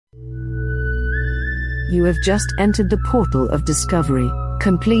You have just entered the portal of discovery,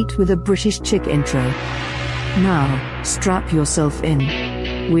 complete with a British chick intro. Now, strap yourself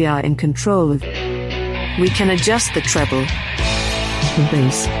in. We are in control of... We can adjust the treble, the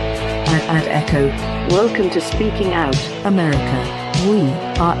bass, and add echo. Welcome to Speaking Out, America. We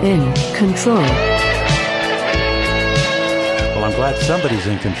are in control. Well, I'm glad somebody's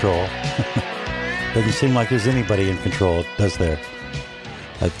in control. Doesn't seem like there's anybody in control, does there?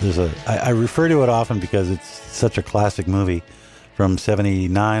 I refer to it often because it's such a classic movie from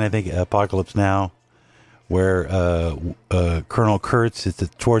 '79, I think, Apocalypse Now, where Colonel Kurtz, it's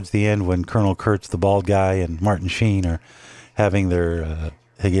towards the end when Colonel Kurtz, the bald guy, and Martin Sheen are having their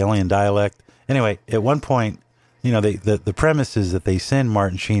Hegelian dialect. Anyway, at one point, you know, the premise is that they send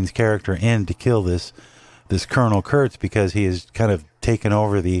Martin Sheen's character in to kill this Colonel Kurtz because he has kind of taken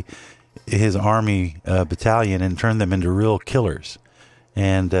over his army battalion and turned them into real killers.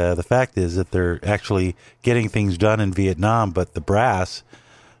 And the fact is that they're actually getting things done in Vietnam, but the brass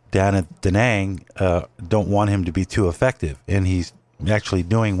down at Da Nang don't want him to be too effective. And he's actually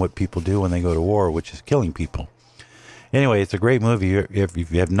doing what people do when they go to war, which is killing people. Anyway, it's a great movie if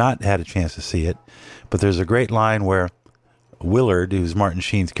you have not had a chance to see it. But there's a great line where Willard, who's Martin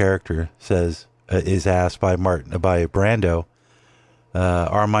Sheen's character, says, is asked by Brando,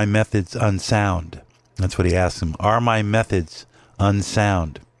 are my methods unsound? That's what he asks him. Are my methods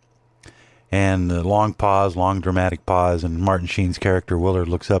unsound? And a long dramatic pause, and Martin Sheen's character Willard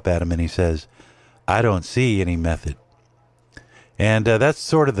looks up at him and he says, I don't see any method. And that's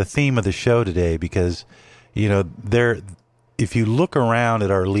sort of the theme of the show today, because, you know, if you look around at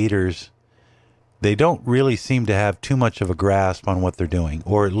our leaders, they don't really seem to have too much of a grasp on what they're doing,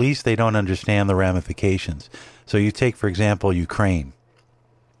 or at least they don't understand the ramifications. So you take, for example, Ukraine.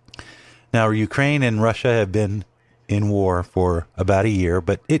 Now, Ukraine and Russia have been in war for about a year,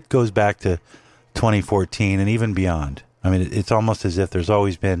 but it goes back to 2014 and even beyond. I mean, it's almost as if there's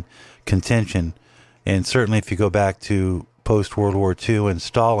always been contention. And certainly if you go back to post-World War II and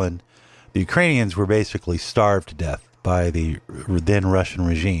Stalin, the Ukrainians were basically starved to death by the then Russian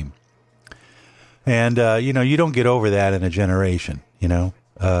regime. And, you know, you don't get over that in a generation. You know,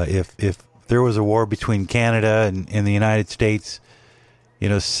 if there was a war between Canada and the United States, you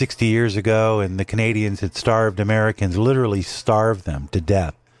know, 60 years ago, and the Canadians had starved Americans, literally starved them to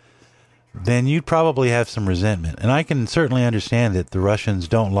death, then you'd probably have some resentment. And I can certainly understand that the Russians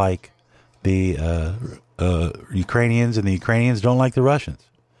don't like the Ukrainians, and the Ukrainians don't like the Russians.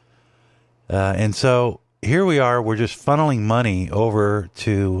 And so here we are, we're just funneling money over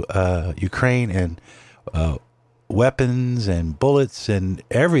to Ukraine and weapons and bullets and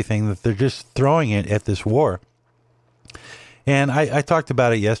everything that they're just throwing it at this war. And I talked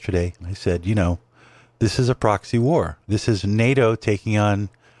about it yesterday. I said, you know, this is a proxy war. This is NATO taking on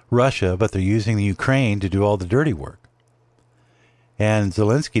Russia, but they're using the Ukraine to do all the dirty work. And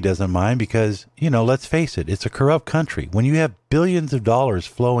Zelensky doesn't mind because, you know, let's face it, it's a corrupt country. When you have billions of dollars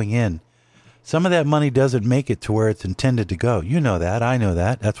flowing in, some of that money doesn't make it to where it's intended to go. You know that. I know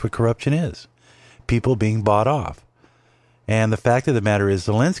that. That's what corruption is. People being bought off. And the fact of the matter is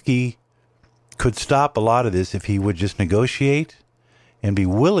Zelensky could stop a lot of this if he would just negotiate and be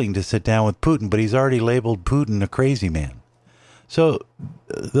willing to sit down with Putin, but he's already labeled Putin a crazy man. So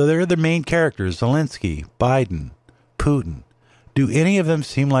they're the main characters, Zelensky, Biden, Putin. Do any of them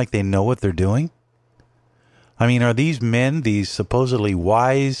seem like they know what they're doing? I mean, are these men, these supposedly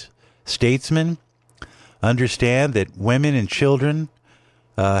wise statesmen, understand that women and children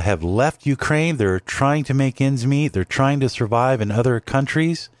have left Ukraine? They're trying to make ends meet. They're trying to survive in other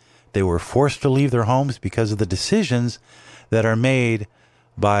countries. They were forced to leave their homes because of the decisions that are made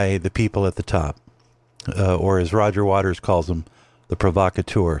by the people at the top, or as Roger Waters calls them, the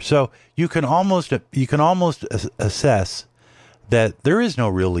provocateur. So you can almost assess that there is no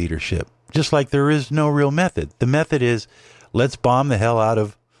real leadership, just like there is no real method. The method is, let's bomb the hell out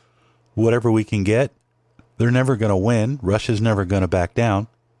of whatever we can get. They're never going to win. Russia's never going to back down,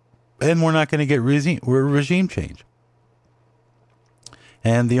 and we're not going to get regime change.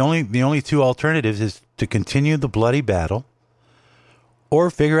 And the only two alternatives is to continue the bloody battle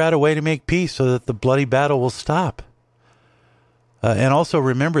or figure out a way to make peace so that the bloody battle will stop. And also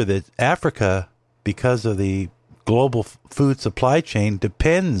remember that Africa, because of the global food supply chain,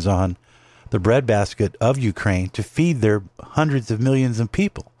 depends on the breadbasket of Ukraine to feed their hundreds of millions of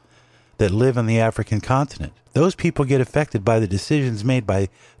people that live on the African continent. Those people get affected by the decisions made by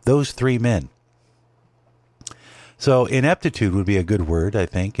those three men. So ineptitude would be a good word, I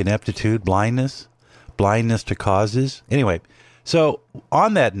think. Ineptitude, blindness to causes. Anyway, so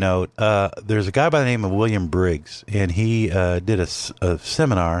on that note, there's a guy by the name of William Briggs, and he did a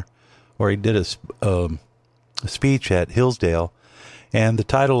seminar where he did a speech at Hillsdale, and the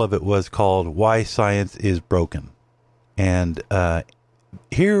title of it was called "Why Science is Broken." And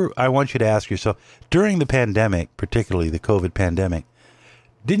here I want you to ask yourself, during the pandemic, particularly the COVID pandemic,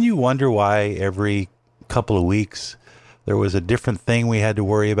 didn't you wonder why every couple of weeks there was a different thing we had to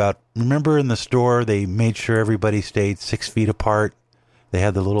worry about? Remember in the store, they made sure everybody stayed 6 feet apart. They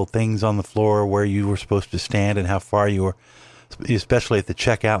had the little things on the floor where you were supposed to stand and how far you were, especially at the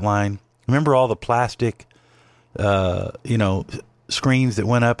checkout line. Remember all the plastic, screens that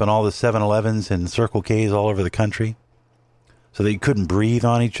went up on all the 7-Elevens and Circle K's all over the country so that you couldn't breathe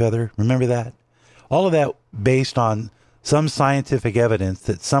on each other? Remember that? All of that based on some scientific evidence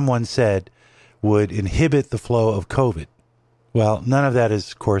that someone said would inhibit the flow of COVID. Well, none of that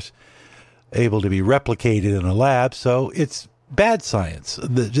is, of course, able to be replicated in a lab, so it's bad science.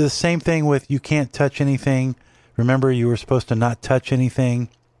 The same thing with you can't touch anything. Remember, you were supposed to not touch anything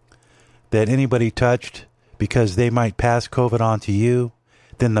that anybody touched because they might pass COVID on to you.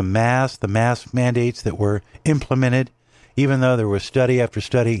 Then the mask mandates that were implemented, even though there was study after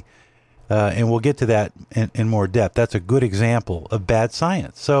study, and we'll get to that in more depth. That's a good example of bad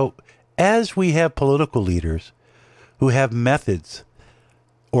science. So as we have political leaders who have methods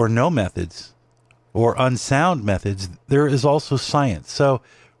or no methods or unsound methods, there is also science. So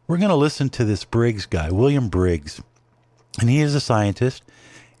we're going to listen to this Briggs guy, William Briggs, and he is a scientist,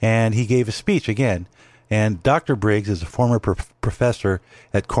 and he gave a speech again. And Dr. Briggs is a former professor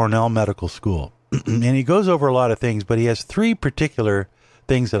at Cornell Medical School. And he goes over a lot of things, but he has 3 particular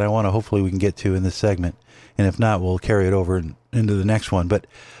things that I want to hopefully we can get to in this segment. And if not, we'll carry it over into the next one. But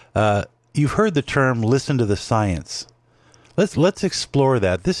you've heard the term "listen to the science." Let's explore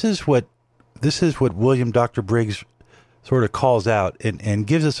that. This is what William Dr. Briggs sort of calls out and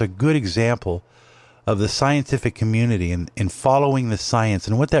gives us a good example of the scientific community and following the science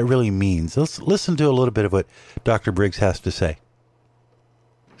and what that really means. Let's listen to a little bit of what Dr. Briggs has to say.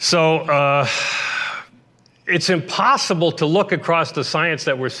 So it's impossible to look across the science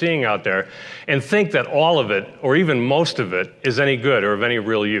that we're seeing out there and think that all of it, or even most of it, is any good or of any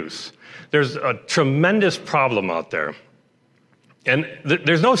real use. There's a tremendous problem out there. And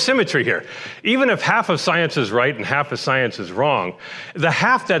there's no symmetry here. Even if half of science is right and half of science is wrong, the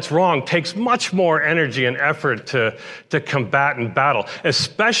half that's wrong takes much more energy and effort to combat and battle,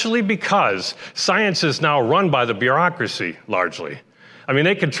 especially because science is now run by the bureaucracy, largely. I mean,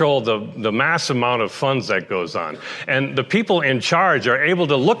 they control the mass amount of funds that goes on. And the people in charge are able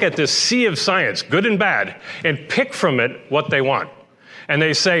to look at this sea of science, good and bad, and pick from it what they want. And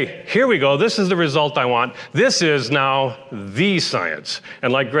they say, here we go, this is the result I want. This is now the science.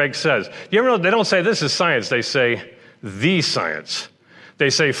 And like Greg says, you ever know, they don't say this is science, they say the science. They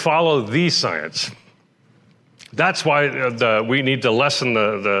say follow the science. That's why we need to lessen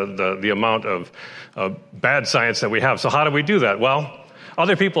the amount of bad science that we have. So how do we do that? Well,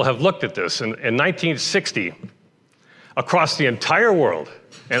 other people have looked at this. In 1960, across the entire world,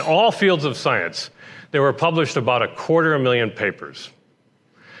 in all fields of science, there were published about 250,000 papers.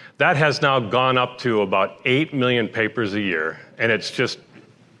 That has now gone up to about 8 million papers a year, and it's just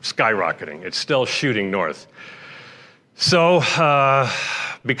skyrocketing. It's still shooting north. So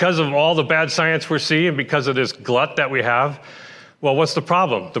because of all the bad science we're seeing, because of this glut that we have, well, what's the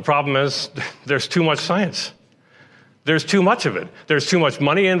problem? The problem is there's too much science. There's too much of it. There's too much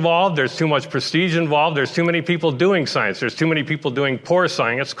money involved. There's too much prestige involved. There's too many people doing science. There's too many people doing poor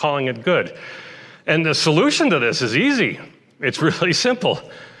science, calling it good. And the solution to this is easy. It's really simple.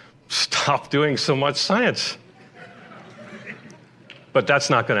 Stop doing so much science. But that's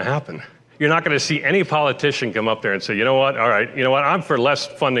not going to happen. You're not going to see any politician come up there and say, you know what, all right, you know what, I'm for less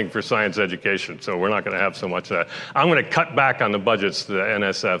funding for science education, so we're not going to have so much of that. I'm going to cut back on the budgets to the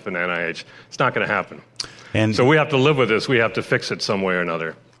NSF and NIH. It's not going to happen. And so we have to live with this. We have to fix it some way or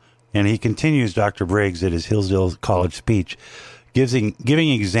another. And he continues, Dr. Briggs, at his Hillsdale College speech, giving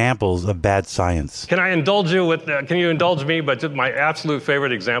examples of bad science. Can I indulge you with, can you indulge me, but just my absolute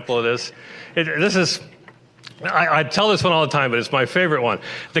favorite example of this? This is, I tell this one all the time, but it's my favorite one.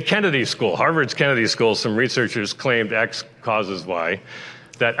 The Kennedy School, Harvard's Kennedy School, some researchers claimed X causes Y,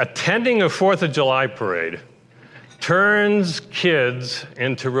 that attending a 4th of July parade turns kids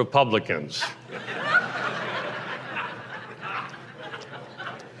into Republicans.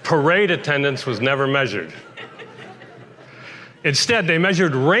 Parade attendance was never measured. Instead, they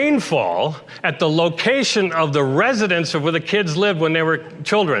measured rainfall at the location of the residence of where the kids lived when they were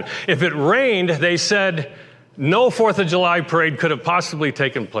children. If it rained, they said no 4th of July parade could have possibly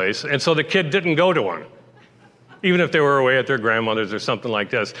taken place, and so the kid didn't go to one, even if they were away at their grandmother's or something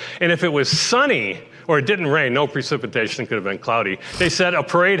like this. And if it was sunny, Or it didn't rain, no precipitation, could have been cloudy. They said a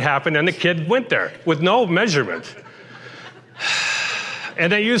parade happened and the kid went there with no measurement.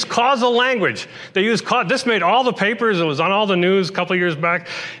 And they used causal language. This made all the papers. It was on all the news a couple of years back.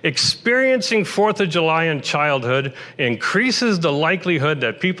 Experiencing 4th of July in childhood increases the likelihood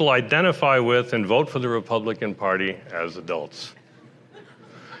that people identify with and vote for the Republican Party as adults.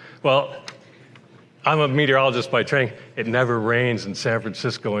 Well, I'm a meteorologist by training. It never rains in San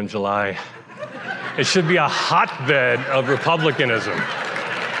Francisco in July. It should be a hotbed of republicanism.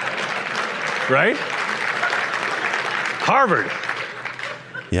 Right? Harvard.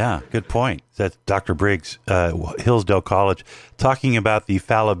 Yeah, good point. That's Dr. Briggs, Hillsdale College, talking about the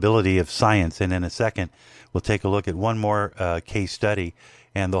fallibility of science. And in a second, we'll take a look at one more case study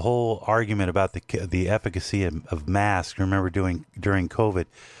and the whole argument about the efficacy of masks, remember, during COVID.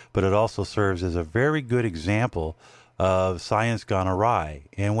 But it also serves as a very good example of science gone awry.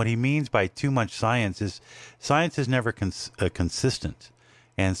 And what he means by too much science is science is never consistent,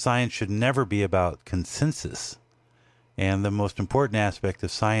 and science should never be about consensus. And the most important aspect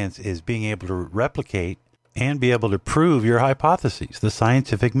of science is being able to replicate and be able to prove your hypotheses, the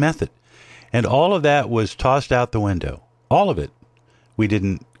scientific method. And all of that was tossed out the window. All of it. We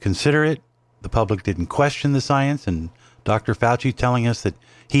didn't consider it. The public didn't question the science. And Dr. Fauci telling us that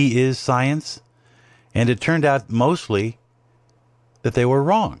he is science. And it turned out mostly that they were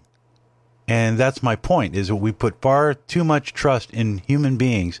wrong. And that's my point, is that we put far too much trust in human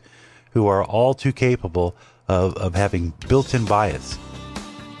beings who are all too capable of having built-in bias.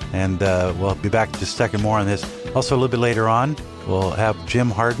 And we'll be back just a second more on this. Also, a little bit later on, we'll have Jim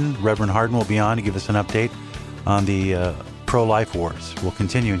Harden, Reverend Harden will be on to give us an update on the pro-life wars. We'll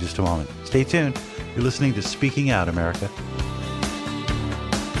continue in just a moment. Stay tuned. You're listening to Speaking Out, America.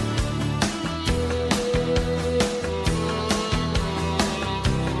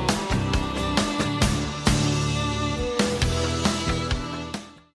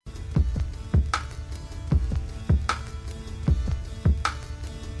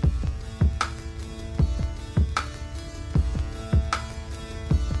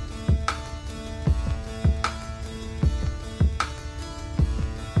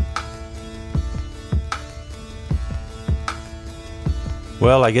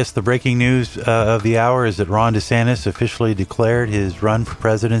 Well, I guess the breaking news of the hour is that Ron DeSantis officially declared his run for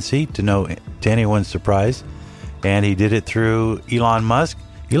presidency, to anyone's surprise, and he did it through Elon Musk.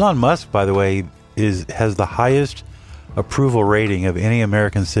 Elon Musk, by the way, has the highest approval rating of any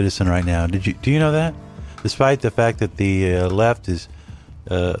American citizen right now. Do you know that? Despite the fact that the left is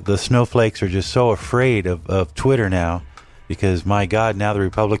the snowflakes are just so afraid of Twitter now, because my God, now the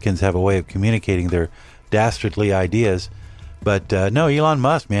Republicans have a way of communicating their dastardly ideas. But no, Elon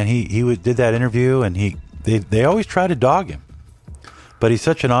Musk, man, he did that interview, and they always try to dog him, but he's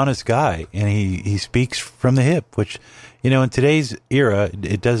such an honest guy, and he speaks from the hip, which, in today's era,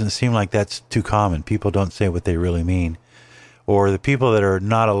 it doesn't seem like that's too common. People don't say what they really mean, or the people that are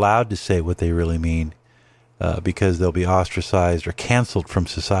not allowed to say what they really mean because they'll be ostracized or canceled from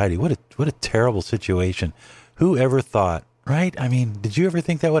society. What a terrible situation. Who ever thought, right? I mean, did you ever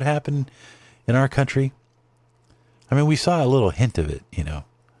think that would happen in our country? I mean, we saw a little hint of it,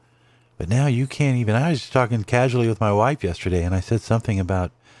 but now you can't even. I was talking casually with my wife yesterday, and I said something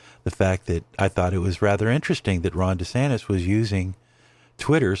about the fact that I thought it was rather interesting that Ron DeSantis was using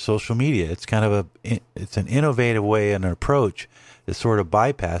Twitter, social media. It's kind of it's an innovative way and an approach that sort of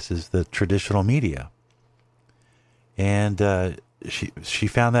bypasses the traditional media. And she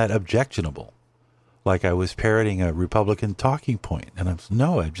found that objectionable, like I was parroting a Republican talking point. And I'm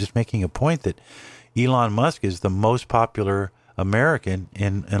just making a point that Elon Musk is the most popular American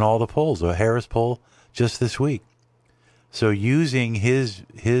in all the polls, a Harris poll just this week. So using his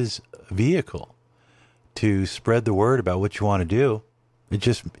vehicle to spread the word about what you want to do, it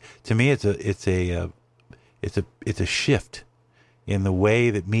just, to me, it's a shift in the way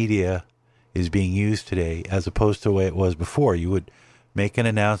that media is being used today, as opposed to the way it was before. You would make an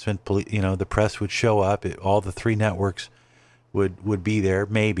announcement, the press would show up, all the three networks would be there,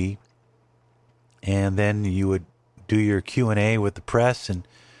 maybe. And then you would do your Q&A with the press and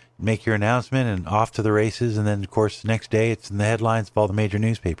make your announcement and off to the races. And then, of course, the next day it's in the headlines of all the major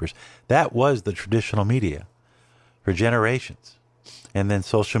newspapers. That was the traditional media for generations. And then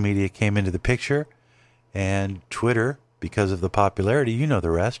social media came into the picture, and Twitter, because of the popularity,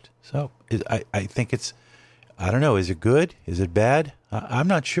 the rest. So I think I don't know, is it good? Is it bad? I'm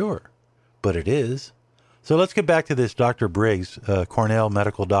not sure, but it is. So let's get back to this Dr. Briggs, Cornell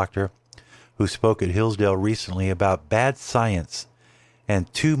medical doctor, who spoke at Hillsdale recently about bad science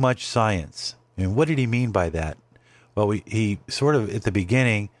and too much science. And what did he mean by that? Well, he sort of, at the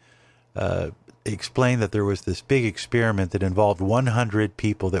beginning, explained that there was this big experiment that involved 100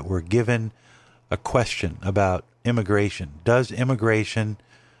 people that were given a question about immigration. Does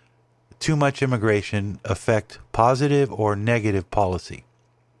too much immigration affect positive or negative policy?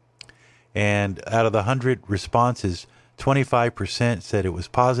 And out of the 100 responses, 25% said it was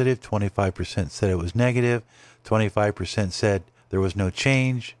positive, 25% said it was negative, 25% said there was no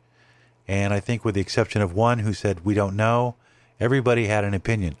change, and I think with the exception of one who said we don't know, everybody had an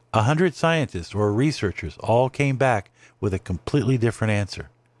opinion. 100 scientists or researchers all came back with a completely different answer.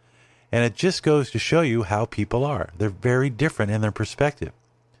 And it just goes to show you how people are. They're very different in their perspective.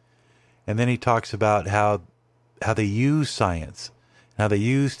 And then he talks about how they use science, how they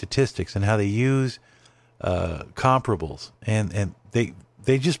use statistics, and how they use comparables. And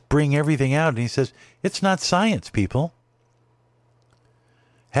they just bring everything out. And he says, it's not science, people.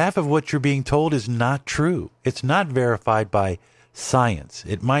 Half of what you're being told is not true. It's not verified by science.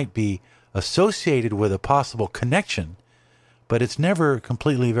 It might be associated with a possible connection, but it's never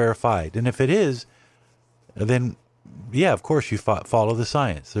completely verified. And if it is, then, yeah, of course you follow the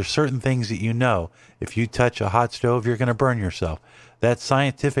science. There's certain things that you know. If you touch a hot stove, you're going to burn yourself. That's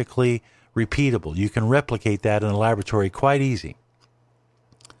scientifically repeatable. You can replicate that in a laboratory quite easy.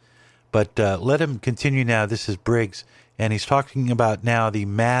 But let him continue now. This is Briggs, and he's talking about now the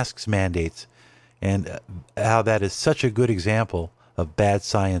masks mandates and how that is such a good example of bad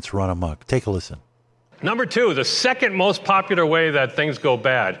science run amok. Take a listen. Number two, the second most popular way that things go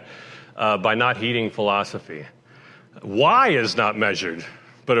bad, by not heeding philosophy. Y is not measured,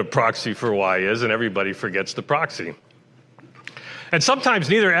 but a proxy for Y is, and everybody forgets the proxy. And sometimes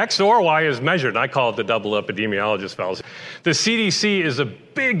neither X or Y is measured. I call it the double epidemiologist fallacy. The CDC is a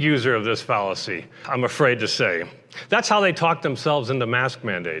big user of this fallacy, I'm afraid to say. That's how they talk themselves into mask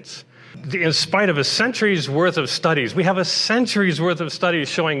mandates. In spite of a century's worth of studies, we have a century's worth of studies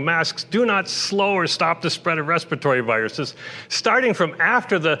showing masks do not slow or stop the spread of respiratory viruses. Starting from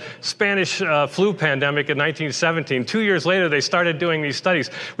after the Spanish flu pandemic in 1917, 2 years later, they started doing these studies.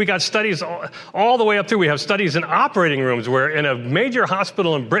 We got studies all the way up through. We have studies in operating rooms where in a major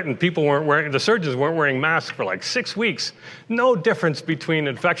hospital in Britain, the surgeons weren't wearing masks for like 6 weeks. No difference between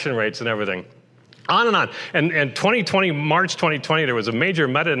infection rates and everything. On and on. And 2020, March 2020, there was a major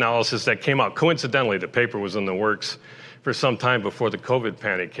meta-analysis that came out. Coincidentally, the paper was in the works for some time before the COVID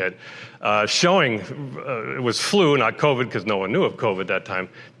panic hit, showing it was flu, not COVID, because no one knew of COVID at that time.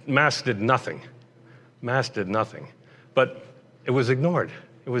 Masks did nothing. Masks did nothing. But it was ignored.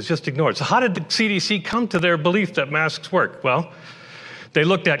 It was just ignored. So how did the CDC come to their belief that masks work? Well, they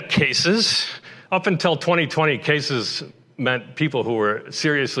looked at cases. Up until 2020, cases meant people who were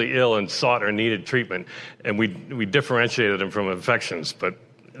seriously ill and sought or needed treatment, and we differentiated them from infections, but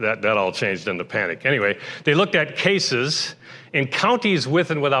that all changed in the panic. Anyway, they looked at cases in counties with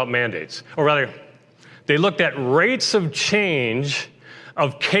and without mandates, or rather, they looked at rates of change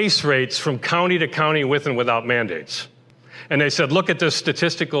of case rates from county to county with and without mandates. And they said, look at this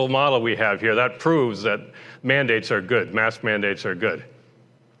statistical model we have here. That proves that mandates are good, mask mandates are good.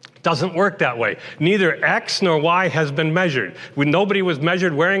 Doesn't work that way. Neither X nor Y has been measured. Nobody was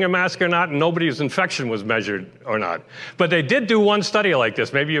measured wearing a mask or not, and nobody's infection was measured or not. But they did do one study like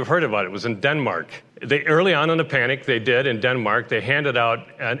this. Maybe you've heard about it. It was in Denmark. Early on in the panic, they did in Denmark, they handed out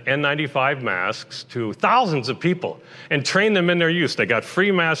N95 masks to thousands of people and trained them in their use. They got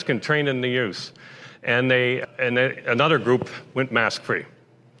free masks and trained in the use. And another group went mask-free.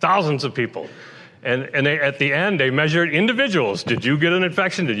 Thousands of people. And at the end, they measured individuals. Did you get an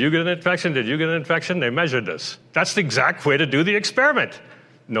infection? Did you get an infection? Did you get an infection? They measured this. That's the exact way to do the experiment.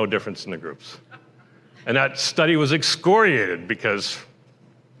 No difference in the groups. And that study was excoriated because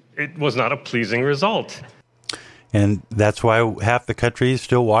it was not a pleasing result. And that's why half the country is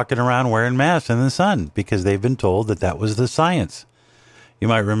still walking around wearing masks in the sun, because they've been told that was the science. You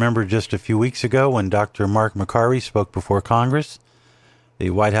might remember just a few weeks ago when Dr. Mark McCarty spoke before Congress, the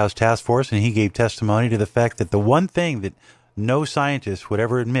White House task force, and he gave testimony to the fact that the one thing that no scientist would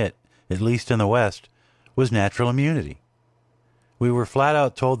ever admit, at least in the West, was natural immunity. We were flat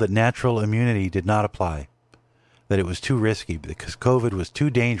out told that natural immunity did not apply, that it was too risky because COVID was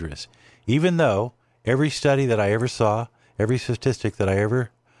too dangerous, even though every study that I ever saw, every statistic that I ever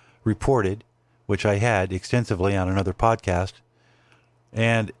reported, which I had extensively on another podcast,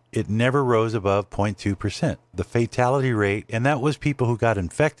 and it never rose above 0.2%. The fatality rate, and that was people who got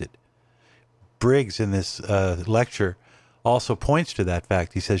infected. Briggs in this lecture also points to that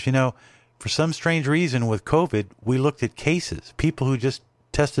fact. He says, for some strange reason with COVID, we looked at cases, people who just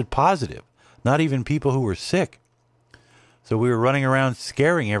tested positive, not even people who were sick. So we were running around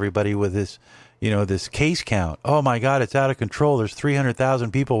scaring everybody with this, this case count. Oh my God, it's out of control. There's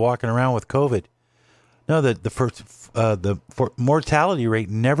 300,000 people walking around with COVID. No, the mortality rate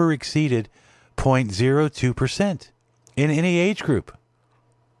never exceeded 0.02% in any age group.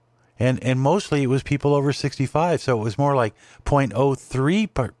 And mostly it was people over 65, so it was more like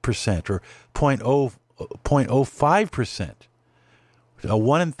 0.03% or 0.05%. A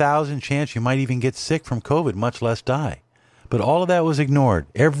 1 in 1,000 chance you might even get sick from COVID, much less die. But all of that was ignored.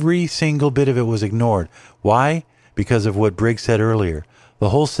 Every single bit of it was ignored. Why? Because of what Briggs said earlier.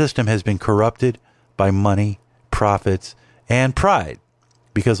 The whole system has been corrupted by money, profits, and pride.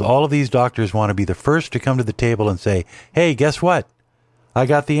 Because all of these doctors want to be the first to come to the table and say, hey, guess what? I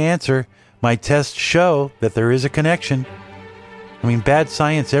got the answer. My tests show that there is a connection. I mean, bad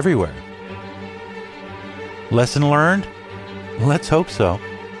science everywhere. Lesson learned? Let's hope so.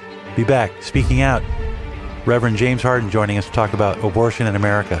 Be back. Speaking out. Reverend James Harden joining us to talk about abortion in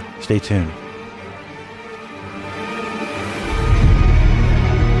America. Stay tuned.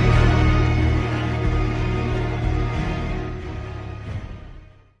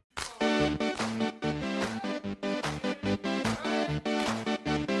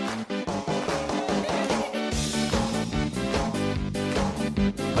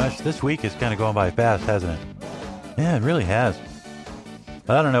 Gosh, this week is kind of going by fast, hasn't it? Yeah, it really has.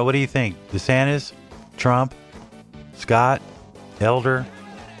 I don't know. What do you think? DeSantis? Trump, Scott, Elder,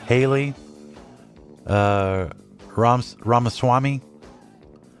 Haley, Ramaswamy.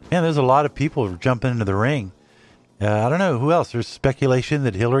 Man, there's a lot of people jumping into the ring. I don't know who else. There's speculation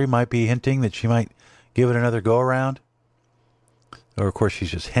that Hillary might be hinting that she might give it another go around. Or, of course,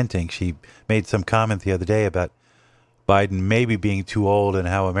 she's just hinting. She made some comment the other day about Biden maybe being too old and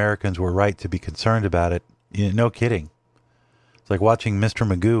how Americans were right to be concerned about it. No kidding. It's like watching Mr.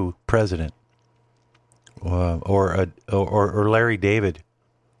 Magoo president. Or Larry David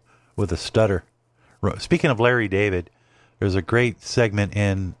with a stutter. Speaking of Larry David, there's a great segment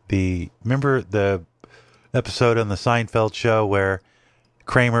in remember the episode on the Seinfeld show where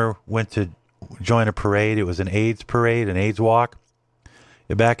Kramer went to join a parade? It was an AIDS parade, an AIDS walk.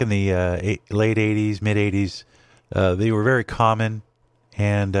 Back in the late 80s, mid 80s, they were very common.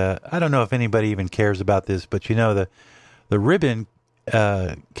 And I don't know if anybody even cares about this, but the ribbon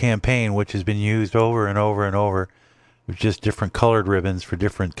campaign, which has been used over and over and over, with just different colored ribbons for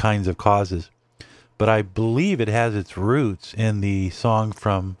different kinds of causes. But I believe it has its roots in the song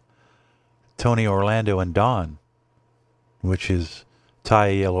from Tony Orlando and Dawn, which is Tie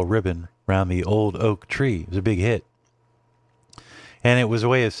a Yellow Ribbon Round the Old Oak Tree. It was a big hit. And it was a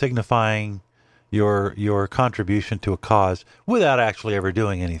way of signifying your contribution to a cause without actually ever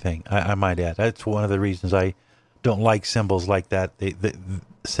doing anything, I might add. That's one of the reasons I don't like symbols like that. The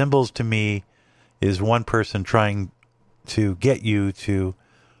symbols to me is one person trying to get you to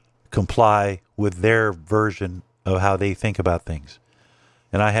comply with their version of how they think about things.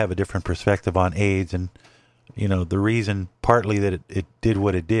 And I have a different perspective on AIDS, and the reason partly that it did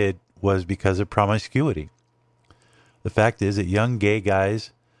what it did was because of promiscuity. The fact is that young gay guys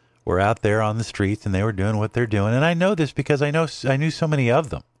were out there on the streets and they were doing what they're doing, and I know this because I knew so many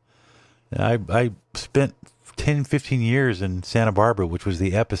of them. I spent 10, 15 years in Santa Barbara, which was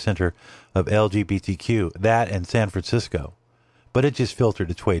the epicenter of LGBTQ, that and San Francisco. But it just filtered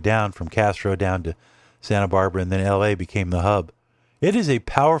its way down from Castro down to Santa Barbara, and then LA became the hub. It is a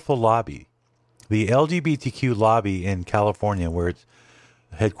powerful lobby. The LGBTQ lobby in California, where it's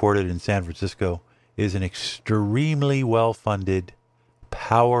headquartered in San Francisco, is an extremely well-funded,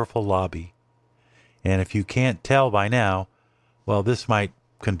 powerful lobby. And if you can't tell by now, well, this might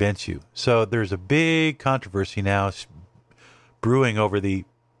convince you. So there's a big controversy now brewing over the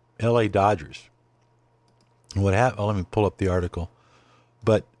LA Dodgers. What happened? Well, let me pull up the article.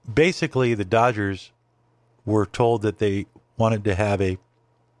 But basically, the Dodgers were told that they wanted to have a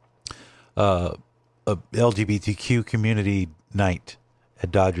LGBTQ community night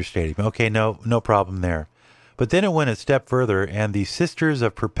at Dodger Stadium. Okay, no problem there. But then it went a step further, and the Sisters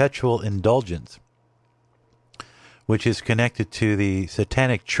of Perpetual Indulgence, which is connected to the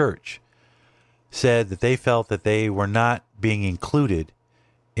Satanic Church, said that they felt that they were not being included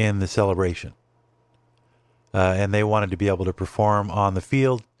in the celebration. And they wanted to be able to perform on the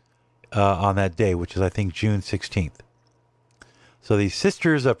field on that day, which is, I think, June 16th. So the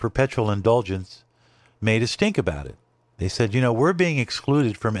Sisters of Perpetual Indulgence made a stink about it. They said, we're being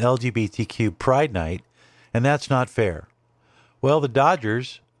excluded from LGBTQ Pride Night, and that's not fair. Well, the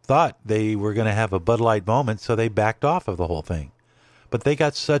Dodgers thought they were going to have a Bud Light moment, so they backed off of the whole thing. But they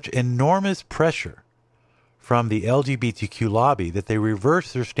got such enormous pressure from the LGBTQ lobby that they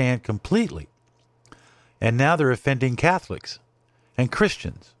reversed their stand completely. And now they're offending Catholics and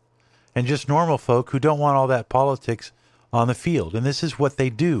Christians and just normal folk who don't want all that politics on the field. And this is what they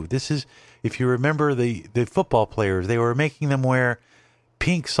do. This is, if you remember the football players, they were making them wear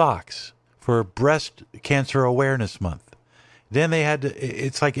pink socks for Breast Cancer Awareness Month. Then they had to,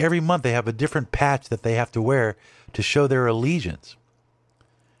 it's like every month they have a different patch that they have to wear to show their allegiance.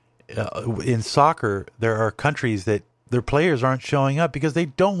 In soccer, there are countries that their players aren't showing up because they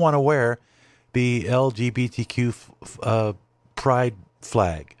don't want to wear the LGBTQ pride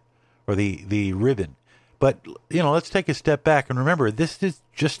flag or the ribbon. But, let's take a step back and remember, this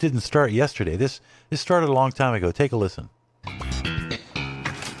just didn't start yesterday. This started a long time ago. Take a listen.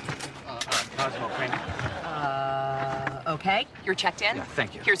 Cosmo Kramer. Okay, you're checked in? Yeah,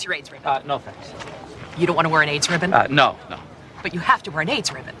 thank you. Here's your AIDS ribbon. No thanks. You don't want to wear an AIDS ribbon? No. But you have to wear an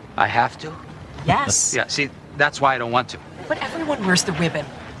AIDS ribbon. I have to? Yes. Yeah, see, that's why I don't want to. But everyone wears the ribbon.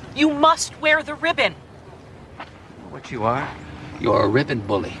 You must wear the ribbon. What you are? You're a ribbon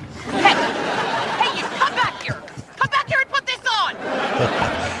bully. Hey, you come back here. Come back here and put this on.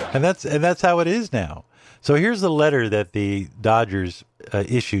 And that's how it is now. So here's the letter that the Dodgers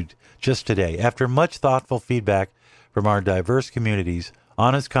issued just today. After much thoughtful feedback from our diverse communities,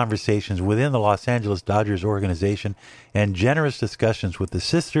 honest conversations within the Los Angeles Dodgers organization, and generous discussions with the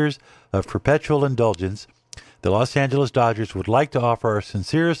Sisters of Perpetual Indulgence, the Los Angeles Dodgers would like to offer our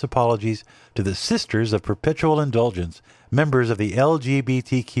sincerest apologies to the Sisters of Perpetual Indulgence, members of the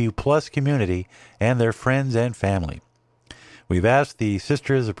LGBTQ plus community, and their friends and family. We've asked the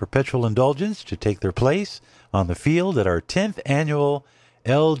Sisters of Perpetual Indulgence to take their place on the field at our 10th annual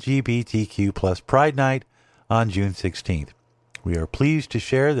LGBTQ plus Pride Night on June 16th. We are pleased to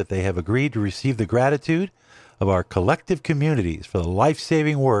share that they have agreed to receive the gratitude of our collective communities for the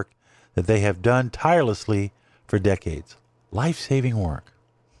life-saving work that they have done tirelessly for decades. Life-saving work.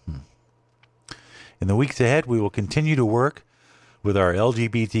 In the weeks ahead, we will continue to work with our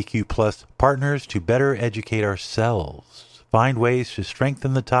LGBTQ plus partners to better educate ourselves, find ways to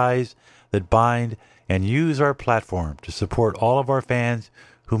strengthen the ties that bind, and use our platform to support all of our fans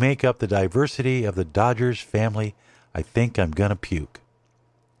who make up the diversity of the Dodgers family. I think I'm going to puke.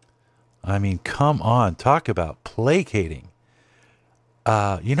 I mean, come on. Talk about placating.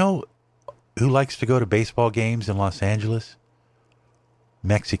 You know who likes to go to baseball games in Los Angeles?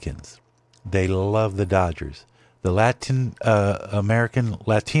 Mexicans. They love the Dodgers. The Latin American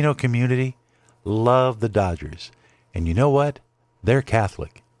Latino community love the Dodgers. And you know what? They're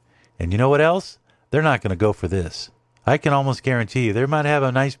Catholic. And you know what else? They're not going to go for this. I can almost guarantee you they might have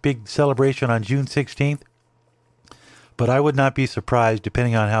a nice big celebration on June 16th. But I would not be surprised,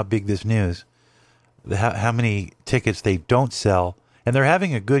 depending on how big this news, how many tickets they don't sell. And they're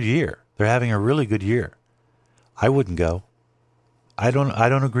having a good year. They're having a really good year. I wouldn't go. I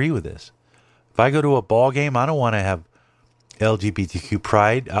don't agree with this. If I go to a ball game, I don't want to have LGBTQ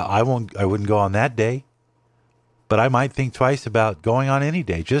pride. I wouldn't go on that day. But I might think twice about going on any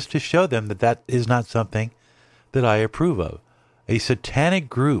day, just to show them that is not something that I approve of. A satanic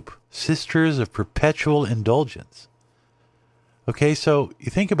group, Sisters of Perpetual Indulgence. Okay, so you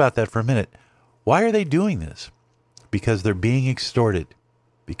think about that for a minute. Why are they doing this? Because they're being extorted.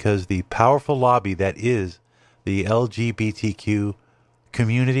 Because the powerful lobby that is the LGBTQ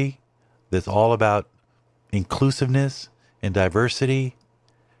community, that's all about inclusiveness and diversity,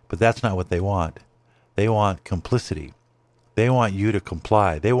 but that's not what they want. They want complicity. They want you to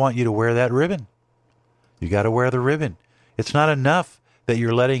comply. They want you to wear that ribbon. You got to wear the ribbon. It's not enough that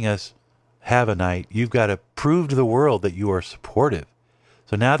you're letting us have a night. You've got to prove to the world that you are supportive.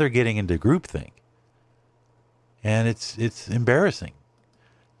 So now they're getting into groupthink. And it's embarrassing.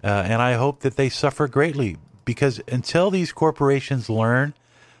 And I hope that they suffer greatly, because until these corporations learn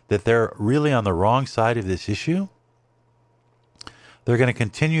that they're really on the wrong side of this issue, they're going to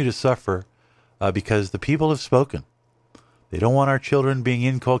continue to suffer because the people have spoken. They don't want our children being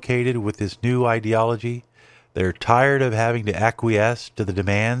inculcated with this new ideology. They're tired of having to acquiesce to the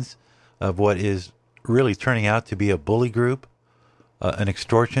demands of what is really turning out to be a bully group, an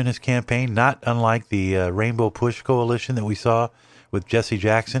extortionist campaign, not unlike the Rainbow Push Coalition that we saw with Jesse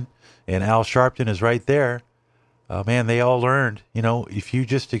Jackson. And Al Sharpton is right there. Man, they all learned, if you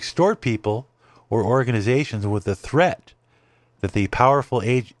just extort people or organizations with the threat that the powerful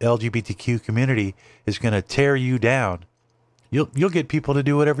LGBTQ community is going to tear you down, you'll get people to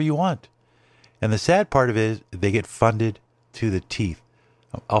do whatever you want. And the sad part of it is they get funded to the teeth.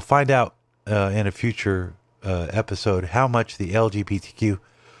 I'll find out in a future episode how much the LGBTQ,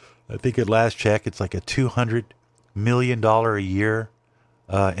 I think at last check, it's like a $200 million a year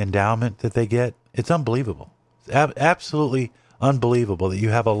endowment that they get. It's unbelievable. It's absolutely unbelievable that you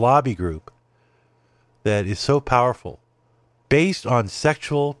have a lobby group that is so powerful based on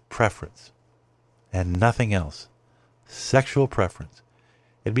sexual preference and nothing else. Sexual preference.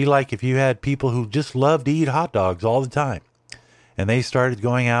 It'd be like if you had people who just loved to eat hot dogs all the time, and they started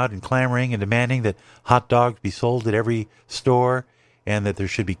going out and clamoring and demanding that hot dogs be sold at every store, and that there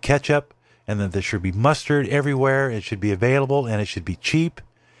should be ketchup, and that there should be mustard everywhere. It should be available, and it should be cheap.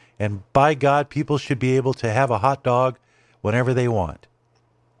 And by God, people should be able to have a hot dog whenever they want.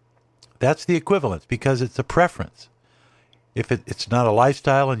 That's the equivalence, because it's a preference. If it's not a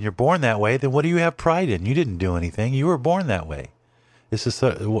lifestyle and you're born that way, then what do you have pride in? You didn't do anything. You were born that way. This is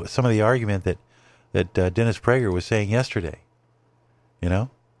some of the argument that Dennis Prager was saying yesterday. You know?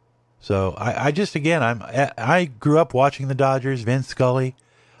 So I grew up watching the Dodgers, Vince Scully.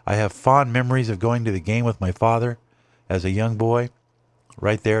 I have fond memories of going to the game with my father as a young boy,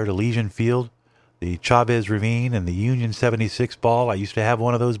 right there at Elysian Field, the Chavez Ravine and the Union 76 ball. I used to have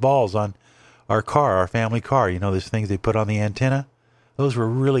one of those balls on our car, our family car. You know, those things they put on the antenna? Those were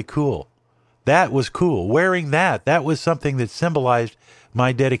really cool. That was cool. Wearing that was something that symbolized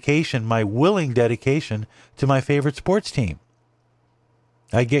my dedication, my willing dedication to my favorite sports team.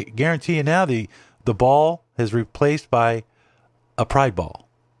 I guarantee you now the ball is replaced by a pride ball.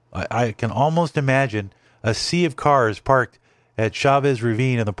 I can almost imagine a sea of cars parked at Chavez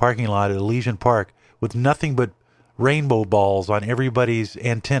Ravine in the parking lot at Elysian Park with nothing but rainbow balls on everybody's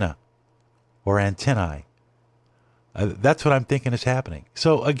antenna or antennae. That's what I'm thinking is happening.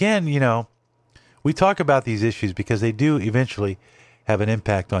 So again, you know, we talk about these issues because they do eventually have an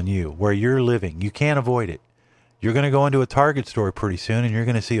impact on you, where you're living. You can't avoid it. You're going to go into a Target store pretty soon, and you're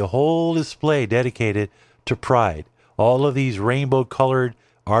going to see a whole display dedicated to pride. All of these rainbow-colored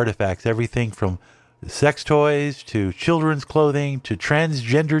artifacts, everything from sex toys to children's clothing to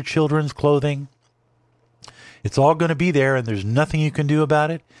transgender children's clothing. It's all going to be there, and there's nothing you can do about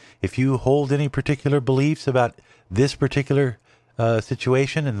it. If you hold any particular beliefs about this particular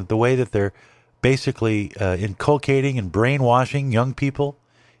situation and the way that they're basically inculcating and brainwashing young people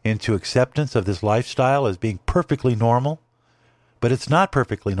into acceptance of this lifestyle as being perfectly normal. But it's not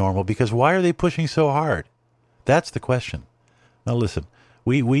perfectly normal, because why are they pushing so hard? That's the question. Now listen,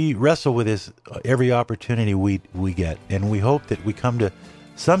 we wrestle with this every opportunity we get, and we hope that we come to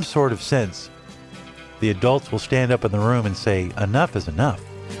some sort of sense. The adults will stand up in the room and say, enough is enough.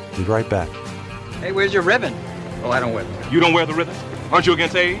 We'll be right back. Hey, where's your ribbon? Oh, I don't wear the ribbon. You don't wear the ribbon? Aren't you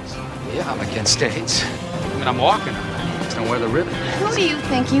against AIDS? Yeah, I'm against AIDS. I mean, I'm walking. I just don't wear the ribbon. Who do you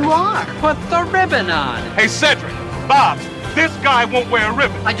think you are? Put the ribbon on. Hey, Cedric, Bob, this guy won't wear a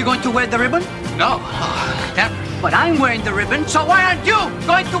ribbon. Are you going to wear the ribbon? No, never. But I'm wearing the ribbon, so why aren't you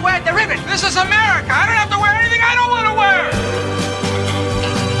going to wear the ribbon? This is America. I don't have to wear anything